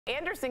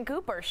Anderson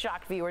Cooper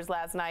shocked viewers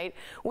last night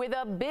with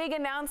a big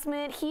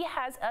announcement. He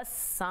has a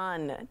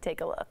son. Take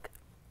a look.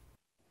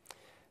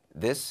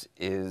 This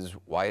is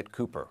Wyatt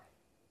Cooper.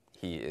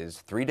 He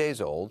is 3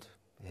 days old.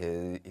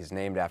 He's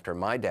named after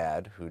my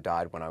dad, who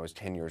died when I was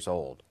 10 years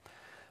old.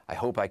 I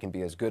hope I can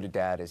be as good a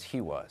dad as he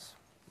was.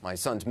 My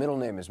son's middle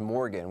name is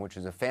Morgan, which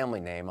is a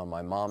family name on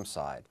my mom's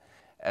side.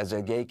 As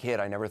a gay kid,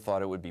 I never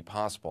thought it would be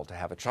possible to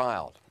have a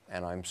child,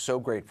 and I'm so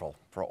grateful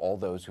for all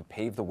those who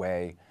paved the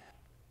way.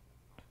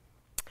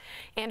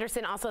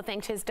 Anderson also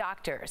thanked his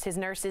doctors, his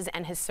nurses,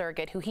 and his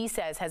surrogate, who he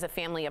says has a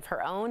family of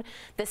her own.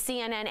 The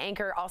CNN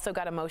anchor also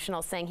got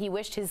emotional, saying he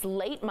wished his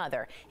late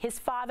mother, his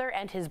father,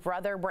 and his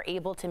brother were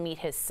able to meet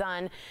his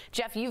son.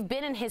 Jeff, you've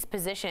been in his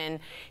position.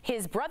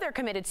 His brother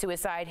committed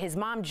suicide, his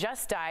mom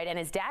just died, and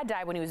his dad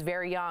died when he was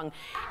very young.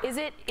 Is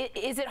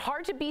it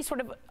hard to be sort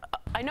of,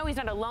 I know he's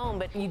not alone,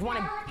 but you'd want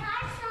to...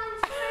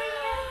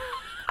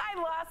 Hi,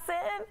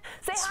 Lawson.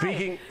 Say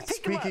hi.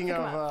 Speaking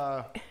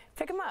of...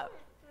 Pick him up.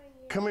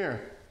 Come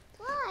here.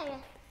 Why?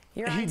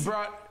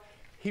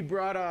 He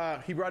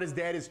brought his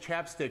dad his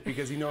chapstick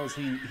because he knows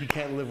he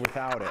can't live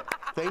without it.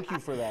 Thank you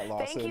for that,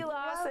 Lawson. Thank you,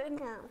 Lawson.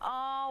 Welcome.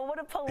 Oh, what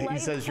a polite He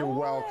says you're boy.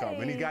 welcome.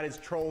 And he's got his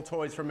troll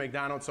toys from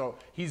McDonald's, so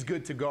he's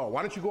good to go.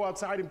 Why don't you go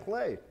outside and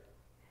play?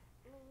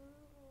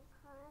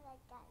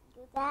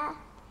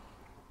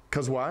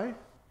 Because why?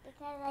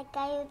 Because I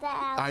got you that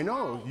outside. I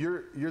know.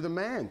 You're the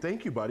man.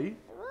 Thank you, buddy.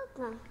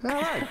 You're welcome. All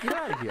right, get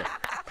out of here.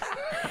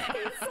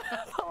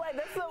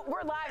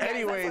 We're live, guys.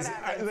 Anyways,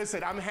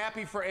 listen, I'm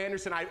happy for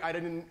Anderson.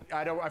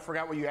 I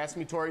forgot what you asked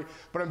me, Tori,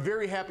 but I'm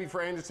very happy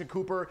for Anderson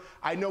Cooper.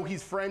 I know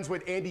he's friends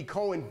with Andy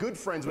Cohen, good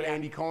friends with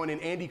Andy Cohen, and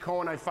Andy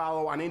Cohen I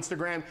follow on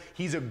Instagram.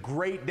 He's a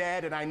great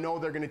dad, and I know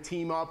they're going to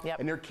team up,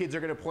 and their kids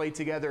are going to play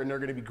together, and they're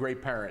going to be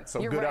great parents.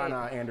 So good on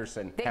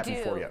Anderson. Happy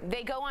for you.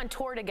 They go on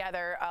tour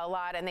together a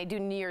lot, and they do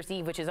New Year's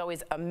Eve, which is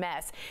always a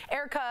mess.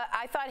 Erica,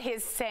 I thought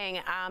his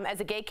saying, as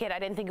a gay kid, I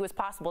didn't think it was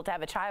possible to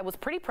have a child, was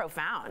pretty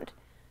profound.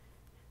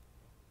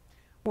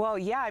 Well,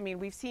 yeah, I mean,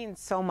 we've seen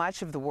so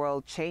much of the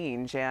world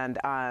change, and,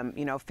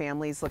 you know,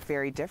 families look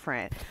very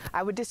different.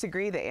 I would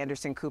disagree that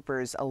Anderson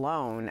Cooper's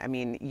alone. I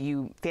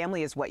mean,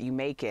 family is what you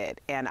make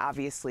it, and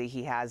obviously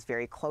he has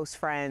very close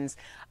friends.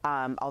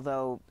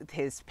 Although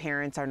his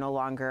parents are no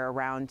longer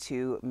around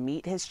to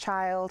meet his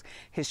child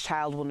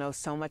will know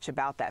so much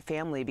about that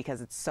family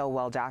because it's so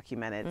well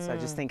documented. So I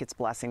just think it's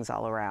blessings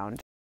all around.